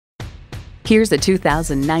Here's a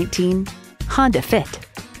 2019 Honda Fit.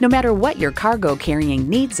 No matter what your cargo carrying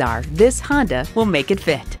needs are, this Honda will make it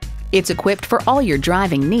fit. It's equipped for all your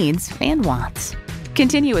driving needs and wants.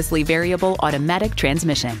 Continuously variable automatic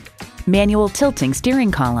transmission, manual tilting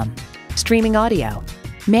steering column, streaming audio,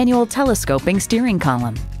 manual telescoping steering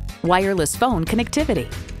column, wireless phone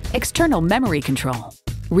connectivity, external memory control,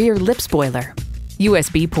 rear lip spoiler,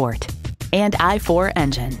 USB port, and i4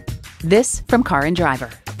 engine. This from Car and Driver.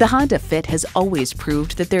 The Honda Fit has always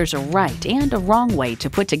proved that there's a right and a wrong way to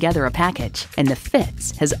put together a package, and the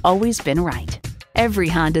Fits has always been right. Every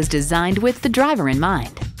Honda's designed with the driver in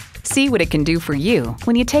mind. See what it can do for you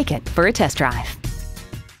when you take it for a test drive.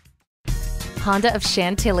 Honda of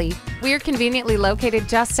Chantilly. We are conveniently located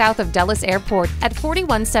just south of Dulles Airport at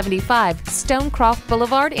 4175 Stonecroft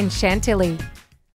Boulevard in Chantilly.